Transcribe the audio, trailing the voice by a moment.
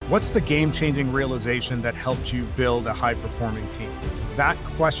What's the game-changing realization that helped you build a high-performing team? That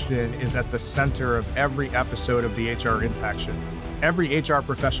question is at the center of every episode of the HR Impact Show. Every HR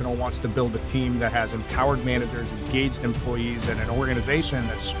professional wants to build a team that has empowered managers, engaged employees, and an organization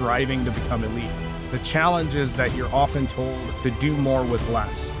that's striving to become elite. The challenge is that you're often told to do more with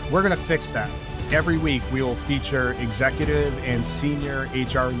less. We're going to fix that. Every week, we will feature executive and senior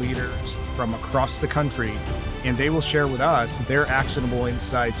HR leaders from across the country, and they will share with us their actionable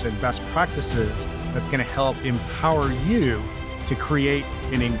insights and best practices that can help empower you to create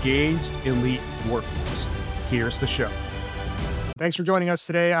an engaged, elite workforce. Here's the show. Thanks for joining us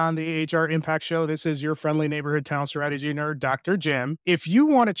today on the HR Impact Show. This is your friendly neighborhood talent strategy nerd, Dr. Jim. If you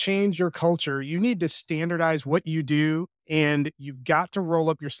want to change your culture, you need to standardize what you do, and you've got to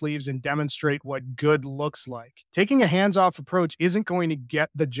roll up your sleeves and demonstrate what good looks like. Taking a hands-off approach isn't going to get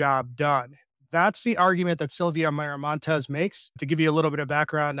the job done. That's the argument that Sylvia Miramontes makes. To give you a little bit of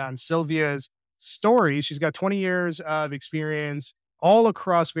background on Sylvia's story, she's got 20 years of experience all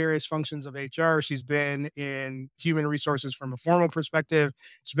across various functions of HR. She's been in human resources from a formal perspective.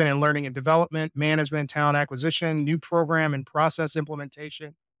 She's been in learning and development, management, talent acquisition, new program and process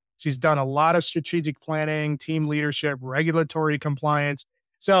implementation. She's done a lot of strategic planning, team leadership, regulatory compliance.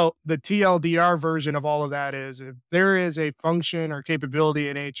 So the TLDR version of all of that is if there is a function or capability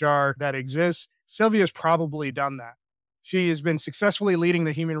in HR that exists, Sylvia's probably done that. She has been successfully leading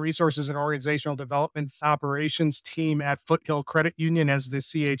the human resources and organizational development operations team at Foothill Credit Union as the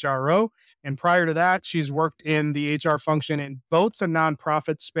CHRO. And prior to that, she's worked in the HR function in both the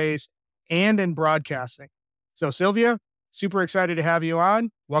nonprofit space and in broadcasting. So Sylvia, super excited to have you on.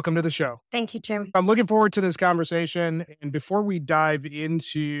 Welcome to the show. Thank you, Jim. I'm looking forward to this conversation. And before we dive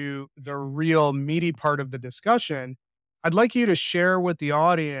into the real meaty part of the discussion, I'd like you to share with the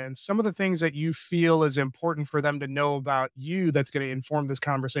audience some of the things that you feel is important for them to know about you that's going to inform this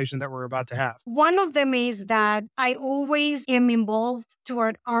conversation that we're about to have. One of them is that I always am involved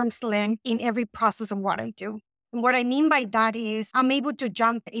toward arm's length in every process of what I do. And what I mean by that is I'm able to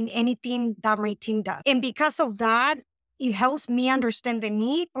jump in anything that my team does. And because of that, it helps me understand the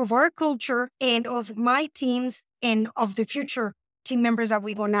need of our culture and of my teams and of the future team members that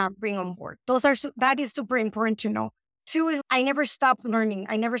we're going to bring on board. That is super important to know. Two is I never stop learning.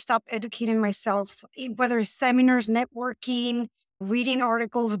 I never stop educating myself, whether it's seminars, networking, reading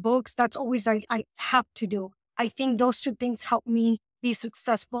articles, books. That's always I have to do. I think those two things help me be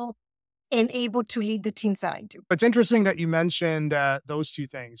successful and able to lead the teams that I do. It's interesting that you mentioned those two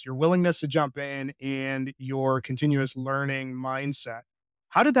things, your willingness to jump in and your continuous learning mindset.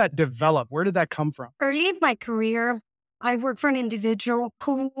 How did that develop? Where did that come from? Early in my career, I worked for an individual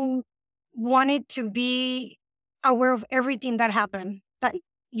who wanted to be aware of everything that happened, that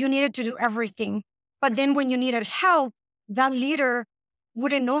you needed to do everything. But then when you needed help, that leader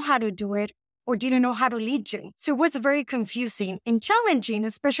wouldn't know how to do it or didn't know how to lead you. So it was very confusing and challenging,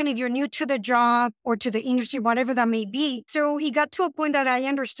 especially if you're new to the job or to the industry, whatever that may be. So it got to a point that I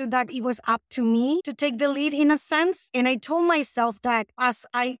understood that it was up to me to take the lead in a sense. And I told myself that as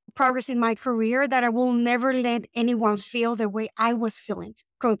I progress in my career, that I will never let anyone feel the way I was feeling,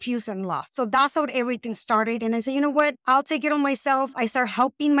 confused and lost. So that's how everything started. And I said, you know what? I'll take it on myself. I started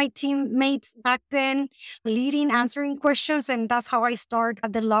helping my teammates back then, leading, answering questions. And that's how I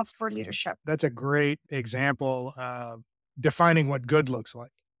started the love for leadership. That's a great example of defining what good looks like.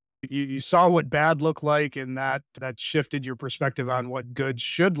 You saw what bad looked like, and that shifted your perspective on what good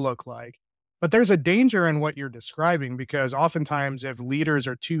should look like. But there's a danger in what you're describing, because oftentimes if leaders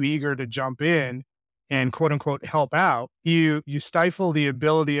are too eager to jump in and quote unquote help out, you stifle the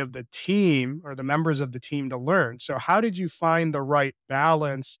ability of the team or the members of the team to learn. So how did you find the right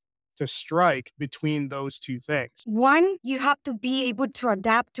balance to strike between those two things? One, you have to be able to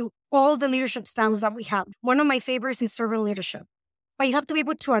adapt to all the leadership styles that we have. One of my favorites is servant leadership, but you have to be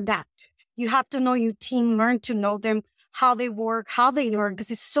able to adapt. You have to know your team, learn to know them, how they work, how they learn,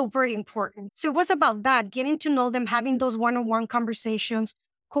 because it's so very important. So it was about that, getting to know them, having those one-on-one conversations,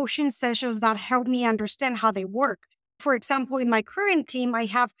 coaching sessions that help me understand how they work. For example, in my current team, I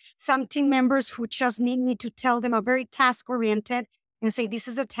have some team members who just need me to tell them a very task-oriented and say, this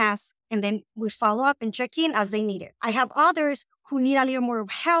is a task, and then we follow up and check in as they need it. I have others who need a little more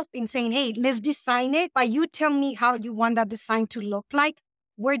help in saying, hey, let's design it, but you tell me how you want that design to look like.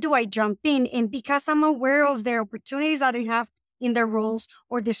 Where do I jump in? And because I'm aware of the opportunities that I have in their roles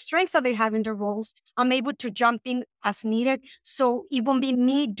or the strengths that they have in their roles, I'm able to jump in as needed. So it won't be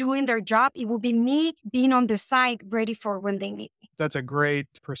me doing their job. It will be me being on the side ready for when they need me. That's a great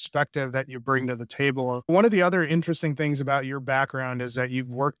perspective that you bring to the table. One of the other interesting things about your background is that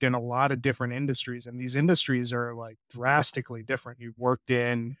you've worked in a lot of different industries, and these industries are like drastically different. You've worked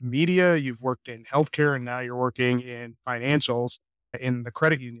in media, you've worked in healthcare, and now you're working in financials in the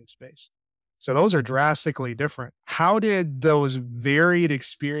credit union space. So those are drastically different. How did those varied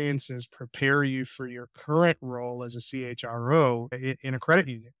experiences prepare you for your current role as a CHRO in a credit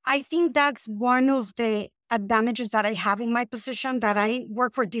union? I think that's one of the advantages that I have in my position, that I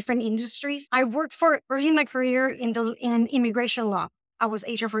work for different industries. I worked for early in my career in immigration law. I was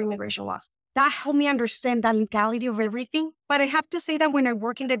HR for immigration law. That helped me understand the legality of everything. But I have to say that when I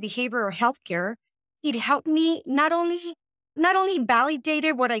work in the behavioral healthcare, it helped me not only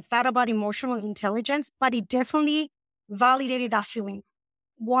validated what I thought about emotional intelligence, but it definitely validated that feeling.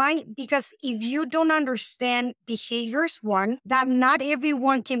 Why? Because if you don't understand behaviors, one, that not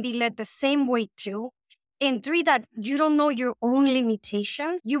everyone can be led the same way too. And three, that you don't know your own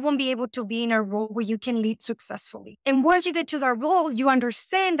limitations, you won't be able to be in a role where you can lead successfully. And once you get to that role, you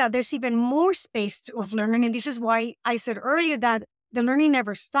understand that there's even more space of learning. And this is why I said earlier that the learning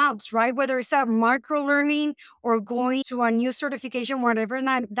never stops, right? Whether it's a micro learning or going to a new certification, whatever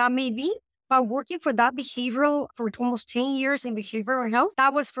that may be. But working for that behavioral for almost 10 years in behavioral health,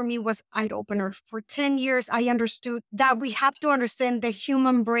 that was for me was eye-opener. For 10 years, I understood that we have to understand the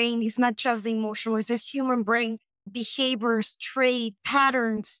human brain is not just the emotional, it's a human brain, behaviors, trait,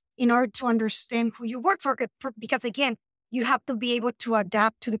 patterns in order to understand who you work for. Because again, you have to be able to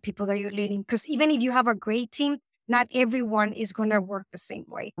adapt to the people that you're leading. Because even if you have a great team, not everyone is going to work the same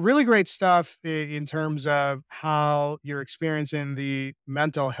way. Really great stuff in terms of how your experience in the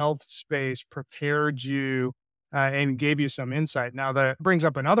mental health space prepared you and gave you some insight. Now, that brings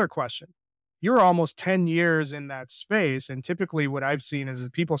up another question. You're almost 10 years in that space. And typically what I've seen is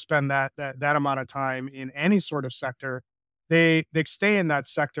that people spend that amount of time in any sort of sector, they stay in that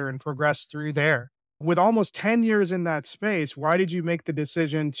sector and progress through there. With almost 10 years in that space, why did you make the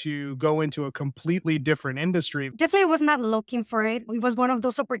decision to go into a completely different industry? Definitely was not looking for it. It was one of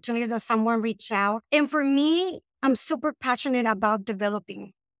those opportunities that someone reached out. And for me, I'm super passionate about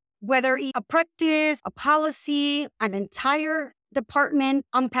developing, whether it's a practice, a policy, an entire department,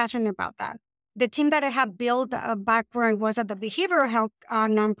 I'm passionate about that. The team that I have built back where I was at the behavioral health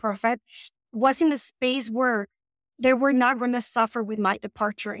nonprofit was in a space where they were not going to suffer with my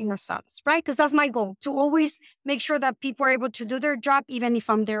departure in a sense, right? Because that's my goal, to always make sure that people are able to do their job, even if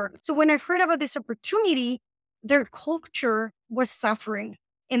I'm there. So when I heard about this opportunity, their culture was suffering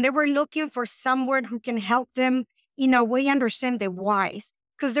and they were looking for someone who can help them in a way understand the whys.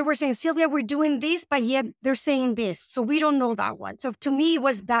 Because they were saying, Sylvia, we're doing this, but yet they're saying this. So we don't know that one. So to me, it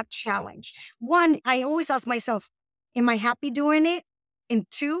was that challenge. One, I always ask myself, am I happy doing it? And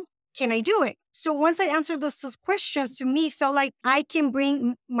two, can I do it? So once I answered those questions, to me, it felt like I can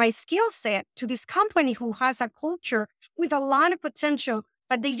bring my skill set to this company who has a culture with a lot of potential,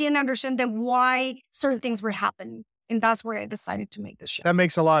 but they didn't understand then why certain things were happening. And that's where I decided to make the shift. That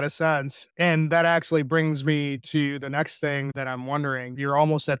makes a lot of sense. And that actually brings me to the next thing that I'm wondering. You're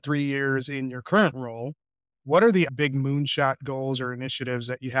almost at 3 years in your current role. What are the big moonshot goals or initiatives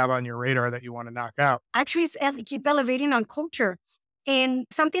that you have on your radar that you want to knock out? Actually, it's keep elevating on culture. And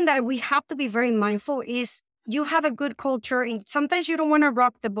something that we have to be very mindful is you have a good culture and sometimes you don't want to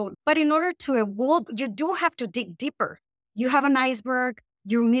rock the boat. But in order to evolve, you do have to dig deeper. You have an iceberg,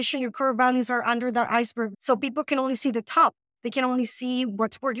 your mission, your core values are under that iceberg. So people can only see the top. They can only see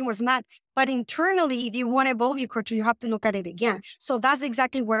what's working, what's not. But internally, if you want to evolve your culture, you have to look at it again. So that's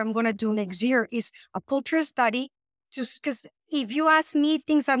exactly what I'm going to do next year is a culture study. Just because if you ask me,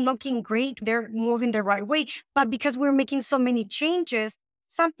 things are looking great, they're moving the right way. But because we're making so many changes,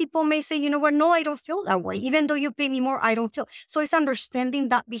 some people may say, you know what, no, I don't feel that way. Even though you pay me more, I don't feel. So it's understanding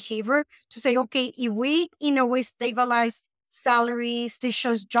that behavior to say, okay, if we in a way stabilize salaries,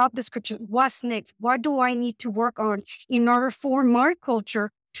 stations, job description, what's next? What do I need to work on in order for my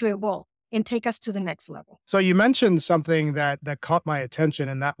culture to evolve and take us to the next level? So you mentioned something that caught my attention,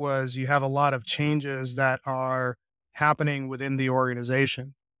 and that was you have a lot of changes that are happening within the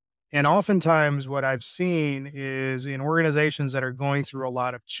organization. And oftentimes what I've seen is in organizations that are going through a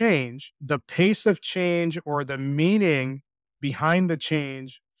lot of change, the pace of change or the meaning behind the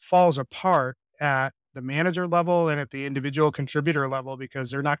change falls apart at the manager level and at the individual contributor level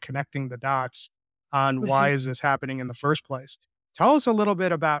because they're not connecting the dots on why is this happening in the first place. Tell us a little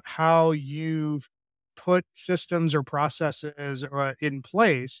bit about how you've put systems or processes in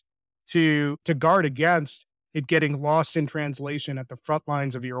place to guard against it getting lost in translation at the front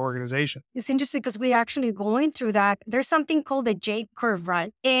lines of your organization? It's interesting because we're actually going through that. There's something called the J curve,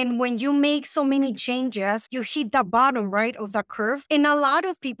 right? And when you make so many changes, you hit the bottom, right, of the curve. And a lot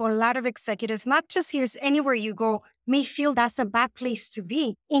of people, a lot of executives, not just here, anywhere you go, may feel that's a bad place to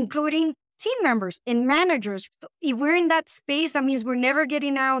be, including team members and managers. So if we're in that space, that means we're never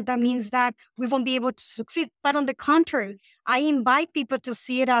getting out. That means that we won't be able to succeed. But on the contrary, I invite people to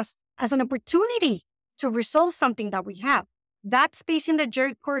see it as an opportunity to resolve something that we have. That space in the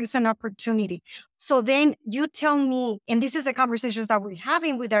J curve is an opportunity. So then you tell me, and this is the conversations that we're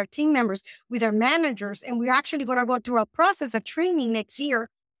having with our team members, with our managers, and we're actually going to go through a process, a training next year,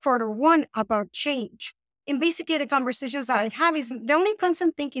 Q1 about change. And basically the conversations that I have is the only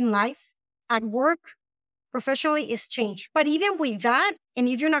constant thing in life, at work, professionally, is change. But even with that, and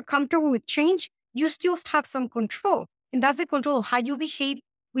if you're not comfortable with change, you still have some control. And that's the control of how you behave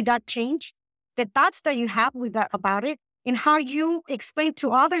with that change, the thoughts that you have with that about it, and how you explain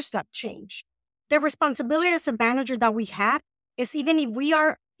to others that change. The responsibility as a manager that we have is, even if we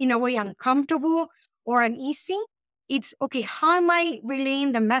are in a way uncomfortable or uneasy, it's okay, how am I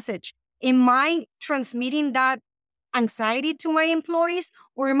relaying the message? Am I transmitting that anxiety to my employees?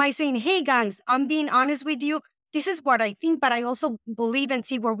 Or am I saying, hey guys, I'm being honest with you. This is what I think, but I also believe and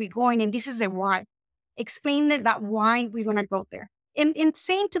see where we're going. And this is the why. Explain that why we're going to go there. And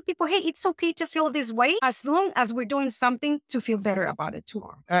saying to people, hey, it's okay to feel this way as long as we're doing something to feel better about it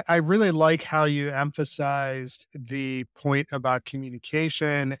tomorrow. I really like how you emphasized the point about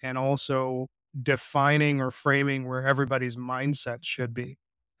communication and also defining or framing where everybody's mindset should be.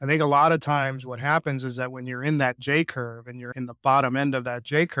 I think a lot of times what happens is that when you're in that J curve and you're in the bottom end of that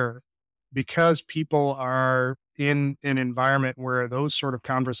J curve, because people are in an environment where those sort of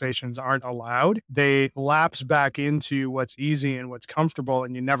conversations aren't allowed, they lapse back into what's easy and what's comfortable,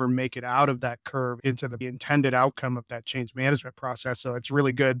 and you never make it out of that curve into the intended outcome of that change management process. So it's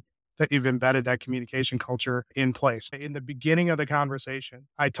really good that you've embedded that communication culture in place. In the beginning of the conversation,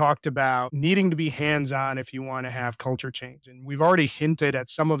 I talked about needing to be hands-on if you want to have culture change. And we've already hinted at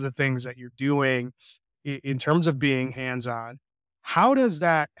some of the things that you're doing in terms of being hands-on. How does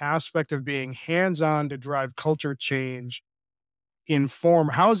that aspect of being hands-on to drive culture change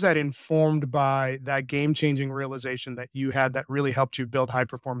how is that informed by that game-changing realization that you had that really helped you build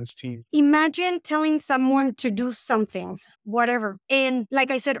high-performance teams? Imagine telling someone to do something, whatever. And like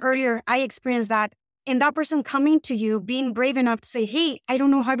I said earlier, I experienced that. And that person coming to you, being brave enough to say, hey, I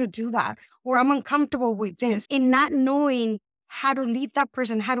don't know how to do that, or I'm uncomfortable with this, and not knowing how to lead that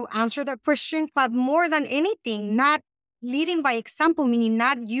person, how to answer that question. But more than anything, not leading by example, meaning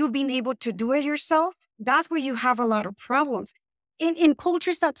not you being able to do it yourself. That's where you have a lot of problems. In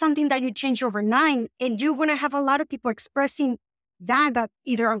cultures, that's something that you change overnight, and you're going to have a lot of people expressing that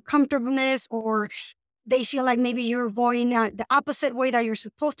either uncomfortableness, or they feel like maybe you're going the opposite way that you're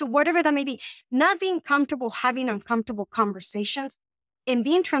supposed to, whatever that may be. Not being comfortable having uncomfortable conversations and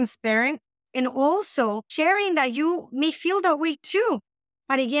being transparent, and also sharing that you may feel that way too.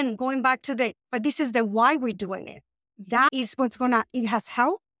 But again, going back to but this is the why we're doing it. That is it has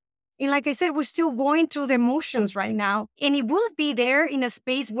helped. And like I said, we're still going through the emotions right now. And it will be there in a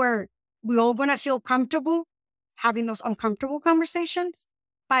space where we're all going to feel comfortable having those uncomfortable conversations.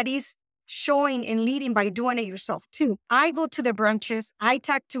 But it's showing and leading by doing it yourself too. I go to the branches. I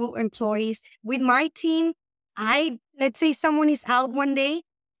talk to employees with my team. Let's say someone is out one day,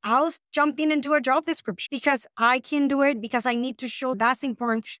 I'll jump in and do a job description because I can do it, because I need to show that's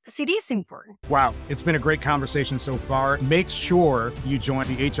important, because it is important. Wow, it's been a great conversation so far. Make sure you join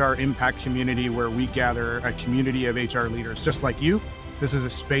the HR Impact community, where we gather a community of HR leaders just like you. This is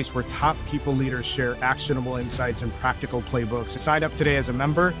a space where top people leaders share actionable insights and practical playbooks. Sign up today as a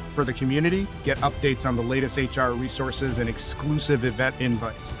member for the community. Get updates on the latest HR resources and exclusive event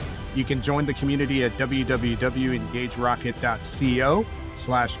invites. You can join the community at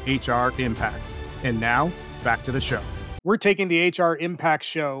www.engagerocket.co/HR Impact. And now, back to the show. We're taking the HR Impact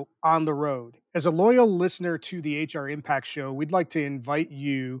Show on the road. As a loyal listener to the HR Impact Show, we'd like to invite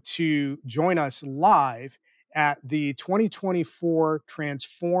you to join us live at the 2024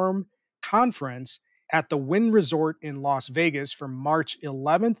 Transform Conference at the Wynn Resort in Las Vegas from March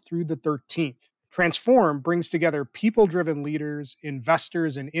 11th through the 13th. Transform brings together people-driven leaders,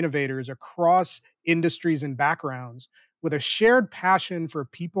 investors, and innovators across industries and backgrounds with a shared passion for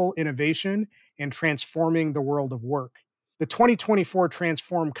people innovation and transforming the world of work. The 2024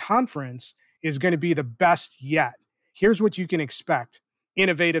 Transform Conference is going to be the best yet. Here's what you can expect: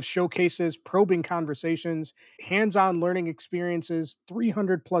 innovative showcases, probing conversations, hands-on learning experiences,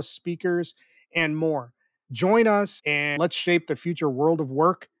 300 plus speakers, and more. Join us and let's shape the future world of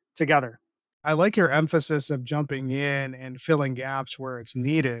work together. I like your emphasis of jumping in and filling gaps where it's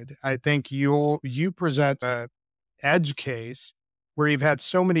needed. I think you present a edge case where you've had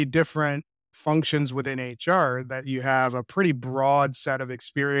so many different functions within HR that you have a pretty broad set of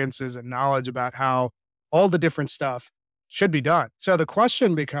experiences and knowledge about how all the different stuff should be done. So the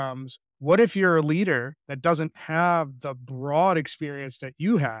question becomes, what if you're a leader that doesn't have the broad experience that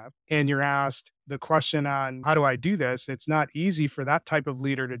you have and you're asked the question on how do I do this? It's not easy for that type of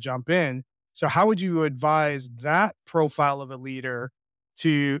leader to jump in. So how would you advise that profile of a leader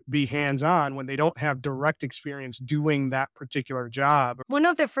to be hands-on when they don't have direct experience doing that particular job? One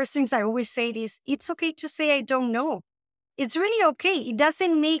of the first things I always say is it's okay to say I don't know. It's really okay. It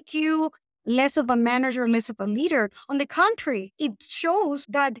doesn't make you less of a manager, less of a leader. On the contrary, it shows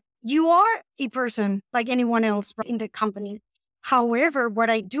that you are a person like anyone else in the company. However, what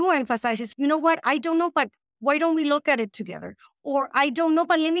I do emphasize is, you know what? I don't know, but why don't we look at it together? Or I don't know,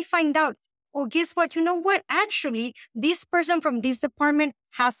 but let me find out. Or guess what? You know what? Actually, this person from this department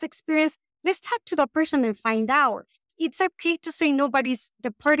has experience. Let's talk to the person and find out. It's okay to say no, but it's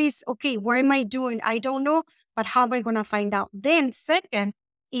the parties, okay, what am I doing? I don't know, but how am I going to find out? Then second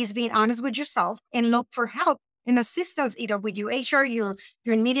is being honest with yourself and look for help and assistance, either with your HR, your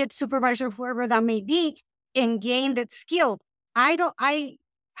immediate supervisor, whoever that may be, and gain that skill. I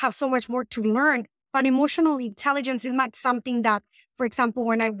have so much more to learn, but emotional intelligence is not something that, for example,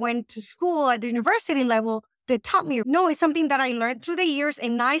 when I went to school at the university level, they taught me. No, it's something that I learned through the years,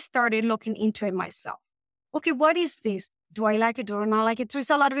 and I started looking into it myself. Okay, what is this? Do I like it? Do I not like it? So it's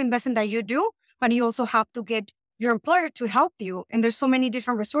a lot of investment that you do, but you also have to get your employer to help you. And there's so many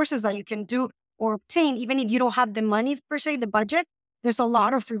different resources that you can do or obtain, even if you don't have the money per se, the budget. There's a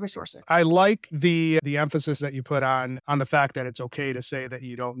lot of free resources. I like the emphasis that you put on the fact that it's okay to say that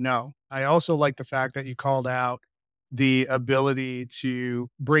you don't know. I also like the fact that you called out the ability to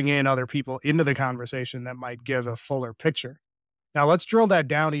bring in other people into the conversation that might give a fuller picture. Now, let's drill that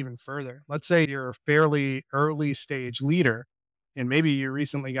down even further. Let's say you're a fairly early stage leader, and maybe you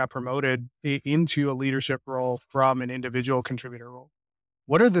recently got promoted into a leadership role from an individual contributor role.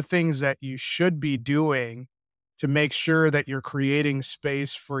 What are the things that you should be doing to make sure that you're creating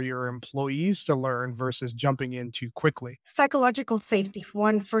space for your employees to learn versus jumping in too quickly? Psychological safety,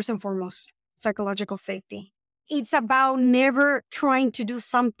 first and foremost, psychological safety. It's about never trying to do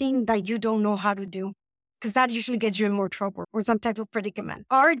something that you don't know how to do, because that usually gets you in more trouble or some type of predicament.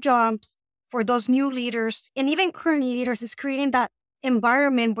 Our job for those new leaders and even current leaders is creating that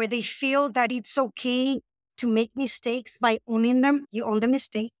environment where they feel that it's okay to make mistakes by owning them. You own the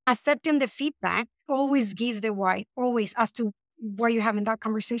mistake, accepting the feedback, always give the why, always as to why you're having that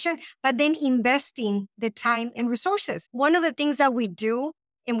conversation, but then investing the time and resources. One of the things that we do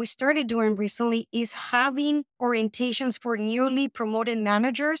and we started doing recently is having orientations for newly promoted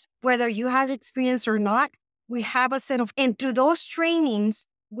managers, whether you have experience or not. We have a set of, and through those trainings,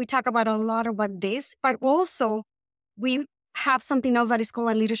 we talk about a lot about this, but also we have something else that is called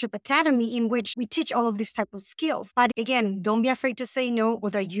a leadership academy in which we teach all of these type of skills. But again, don't be afraid to say no or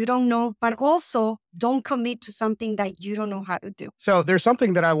that you don't know, but also don't commit to something that you don't know how to do. So there's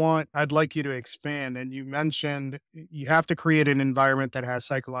something that I'd like you to expand. And you mentioned you have to create an environment that has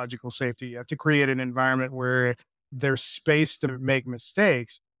psychological safety. You have to create an environment where there's space to make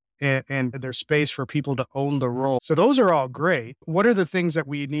mistakes and there's space for people to own the role. So those are all great. What are the things that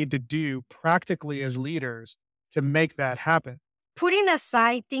we need to do practically as leaders to make that happen? Putting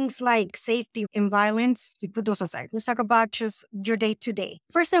aside things like safety and violence, we put those aside. Let's talk about just your day to day.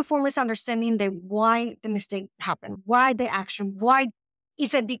 First and foremost, understanding why the mistake happened, why the action, why.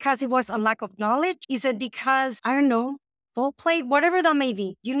 Is it because it was a lack of knowledge? Is it because, I don't know, full play, whatever that may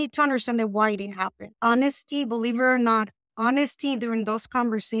be? You need to understand why it happened. Honesty, believe it or not, honesty during those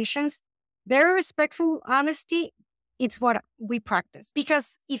conversations, very respectful honesty, it's what we practice.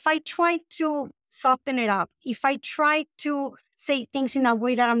 Because if I try to soften it up, if I try to say things in a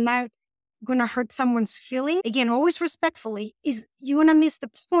way that I'm not going to hurt someone's feeling, again, always respectfully, is you're going to miss the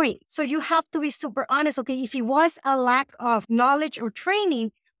point. So you have to be super honest. Okay, if it was a lack of knowledge or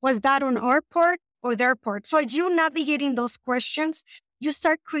training, was that on our part or their part? So as you navigating those questions, you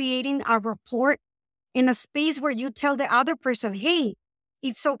start creating a rapport in a space where you tell the other person, hey,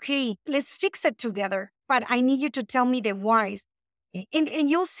 it's okay, let's fix it together, but I need you to tell me the whys. And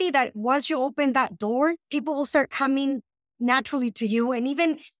you'll see that once you open that door, people will start coming naturally to you and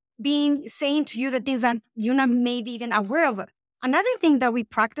even saying to you the things that you're not maybe even aware of. Another thing that we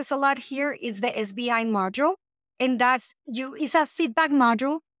practice a lot here is the SBI module. And it's a feedback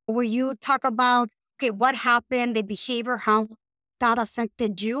module where you talk about, okay, what happened, the behavior, how that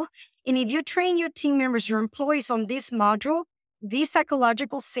affected you. And if you train your team members, your employees on this module, this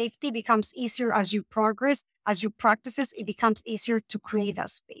psychological safety becomes easier as you progress, as you practice it, it becomes easier to create that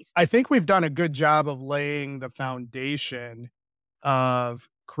space. I think we've done a good job of laying the foundation of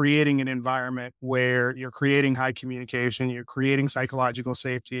creating an environment where you're creating high communication, you're creating psychological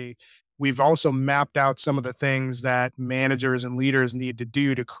safety. We've also mapped out some of the things that managers and leaders need to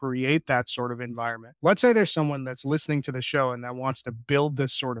do to create that sort of environment. Let's say there's someone that's listening to the show and that wants to build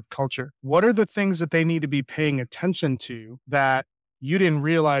this sort of culture. What are the things that they need to be paying attention to that you didn't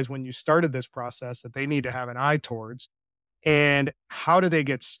realize when you started this process that they need to have an eye towards? And how do they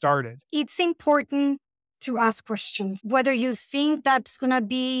get started? It's important to ask questions. Whether you think you're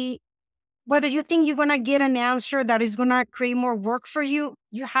going to get an answer that is going to create more work for you,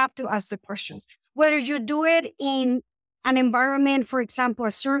 you have to ask the questions. Whether you do it in an environment, for example,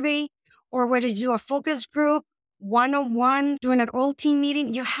 a survey, or whether you do a focus group, one-on-one, doing an all team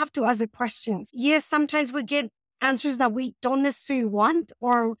meeting, you have to ask the questions. Yes, sometimes we get answers that we don't necessarily want,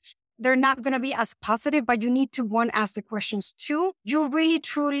 or they're not going to be as positive, but you need to, one, ask the questions. Two, you really,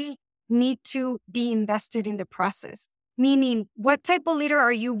 truly need to be invested in the process. Meaning, what type of leader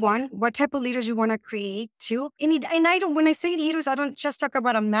are you, one? What type of leaders you want to create, two? And I don't, when I say leaders, I don't just talk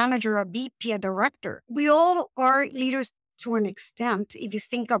about a manager, a VP, a director. We all are leaders to an extent, if you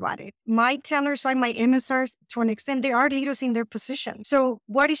think about it. My tellers, right, my MSRs, to an extent, they are leaders in their position. So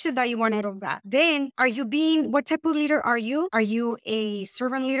what is it that you want out of that? Then, what type of leader are you? Are you a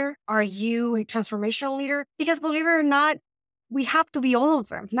servant leader? Are you a transformational leader? Because believe it or not, we have to be all of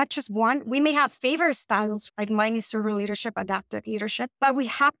them, not just one. We may have favorite styles, like mine is servant leadership, adaptive leadership, but we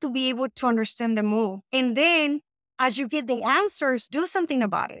have to be able to understand them all. And then as you get the answers, do something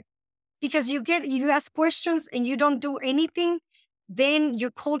about it. Because you ask questions and you don't do anything, then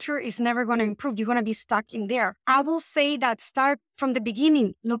your culture is never going to improve. You're going to be stuck in there. I will say that start from the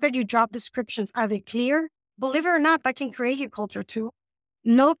beginning. Look at your job descriptions. Are they clear? Believe it or not, that can create your culture too.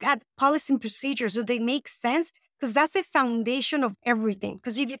 Look at policy and procedures. Do they make sense? Because that's the foundation of everything.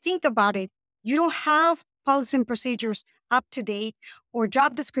 Because if you think about it, you don't have policy and procedures up to date or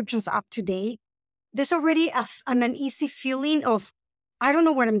job descriptions up to date. There's already an uneasy feeling of, I don't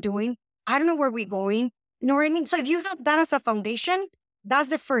know what I'm doing. I don't know where we're going. You know what I mean? So if you have that as a foundation, that's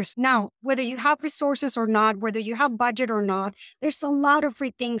the first. Now, whether you have resources or not, whether you have budget or not, there's a lot of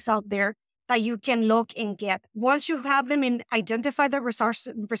free things out there that you can look and get. Once you have them and identify the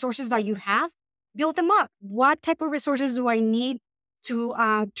resources that you have, build them up. What type of resources do I need to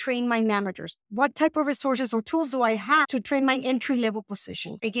train my managers? What type of resources or tools do I have to train my entry-level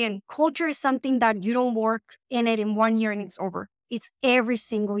positions? Again, culture is something that you don't work in it in 1 year and it's over. It's every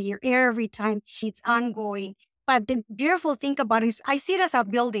single year, every time. It's ongoing. But the beautiful thing about it is I see it as a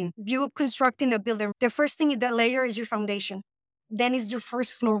building. You're constructing a building. The first thing, the layer is your foundation. Then is your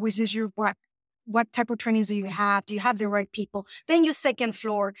first floor, which is your what type of trainings do you have? Do you have the right people? Then your second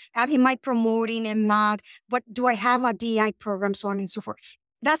floor, am I promoting and not? What do I have a DI program, so on and so forth.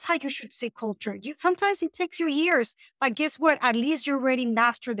 That's how you should say culture. Sometimes it takes you years, but guess what? At least you already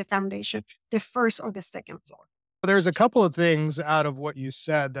mastered the foundation, the first or the second floor. There's a couple of things out of what you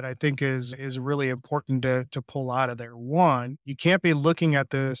said that I think is really important to pull out of there. One, you can't be looking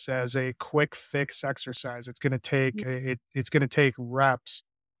at this as a quick fix exercise. It's going to take it's going to take reps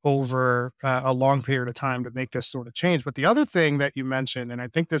over a long period of time to make this sort of change. But the other thing that you mentioned, and I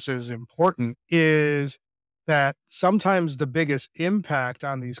think this is important, is that sometimes the biggest impact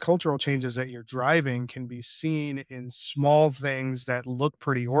on these cultural changes that you're driving can be seen in small things that look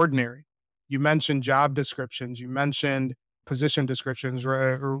pretty ordinary. You mentioned job descriptions, you mentioned position descriptions,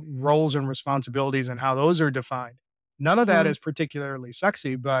 roles and responsibilities and how those are defined. None of that is particularly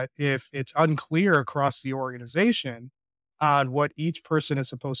sexy, but if it's unclear across the organization on what each person is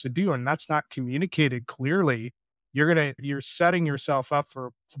supposed to do, and that's not communicated clearly, you're setting yourself up for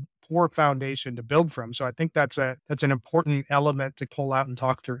a poor foundation to build from. So I think that's an important element to pull out and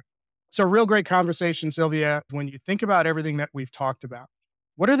talk through. So real great conversation, Sylvia. When you think about everything that we've talked about,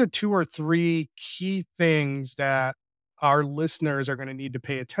 what are the 2 or 3 key things that our listeners are going to need to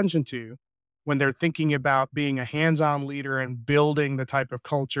pay attention to when they're thinking about being a hands-on leader and building the type of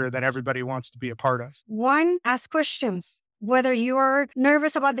culture that everybody wants to be a part of? 1, ask questions. Whether you're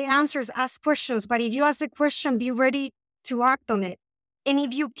nervous about the answers, ask questions. But if you ask the question, be ready to act on it. And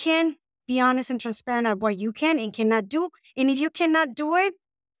if you can, be honest and transparent about what you can and cannot do. And if you cannot do it,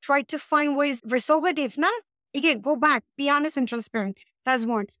 try to find ways, resolve it. If not, again, go back, be honest and transparent. That's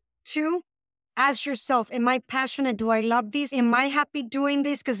 1. 2, ask yourself, am I passionate? Do I love this? Am I happy doing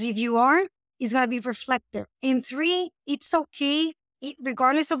this? Because if you are, it's going to be reflective. And 3, it's okay,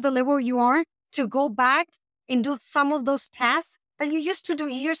 regardless of the level you are, to go back and do some of those tasks that you used to do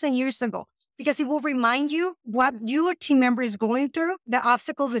years and years ago. because it will remind you what your team member is going through, the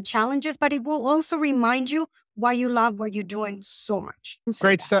obstacles, the challenges, but it will also remind you why you love what you're doing so much.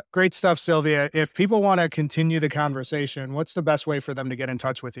 Great stuff, Sylvia. If people want to continue the conversation, what's the best way for them to get in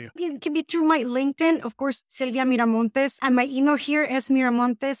touch with you? It can be through my LinkedIn, of course, Sylvia Miramontes, and my email here is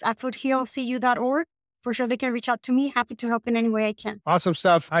miramontes@foothillcu.org. For sure, they can reach out to me. Happy to help in any way I can. Awesome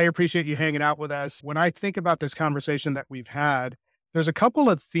stuff. I appreciate you hanging out with us. When I think about this conversation that we've had, there's a couple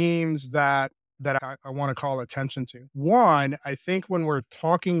of themes that I want to call attention to. One, I think when we're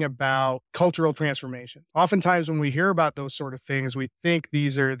talking about cultural transformation, oftentimes when we hear about those sort of things, we think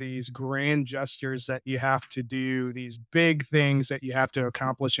these are these grand gestures that you have to do, these big things that you have to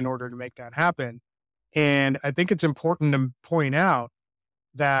accomplish in order to make that happen. And I think it's important to point out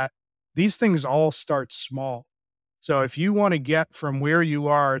that these things all start small. So if you want to get from where you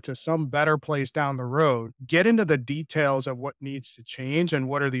are to some better place down the road, get into the details of what needs to change and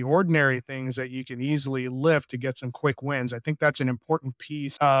what are the ordinary things that you can easily lift to get some quick wins. I think that's an important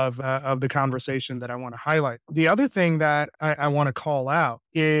piece of the conversation that I want to highlight. The other thing that I want to call out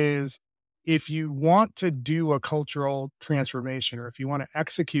is if you want to do a cultural transformation, or if you want to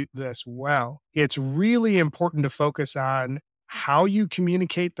execute this well, it's really important to focus on how you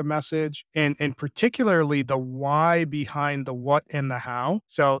communicate the message and particularly the why behind the what and the how.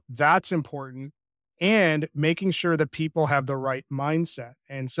 So that's important. And making sure that people have the right mindset.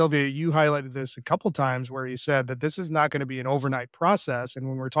 And Sylvia, you highlighted this a couple times where you said that this is not going to be an overnight process. And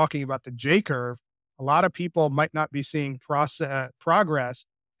when we're talking about the J curve, a lot of people might not be seeing progress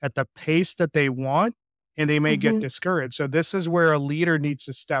at the pace that they want, and they may get discouraged. So this is where a leader needs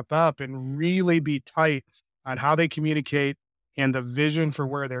to step up and really be tight on how they communicate and the vision for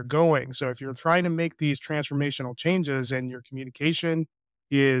where they're going. So if you're trying to make these transformational changes and your communication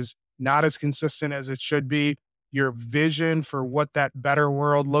is not as consistent as it should be, your vision for what that better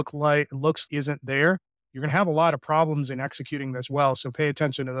world looks isn't there, you're going to have a lot of problems in executing this well. So pay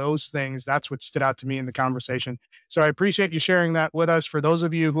attention to those things. That's what stood out to me in the conversation. So I appreciate you sharing that with us. For those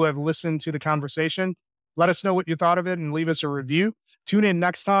of you who have listened to the conversation, let us know what you thought of it and leave us a review. Tune in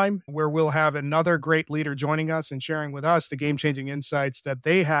next time where we'll have another great leader joining us and sharing with us the game-changing insights that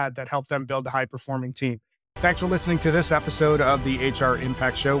they had that helped them build a high-performing team. Thanks for listening to this episode of the HR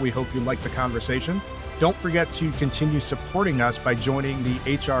Impact Show. We hope you liked the conversation. Don't forget to continue supporting us by joining the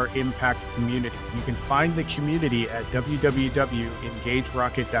HR Impact community. You can find the community at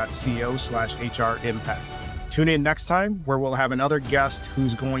www.engagerocket.co/HRimpact. Tune in next time where we'll have another guest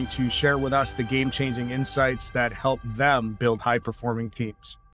who's going to share with us the game-changing insights that help them build high-performing teams.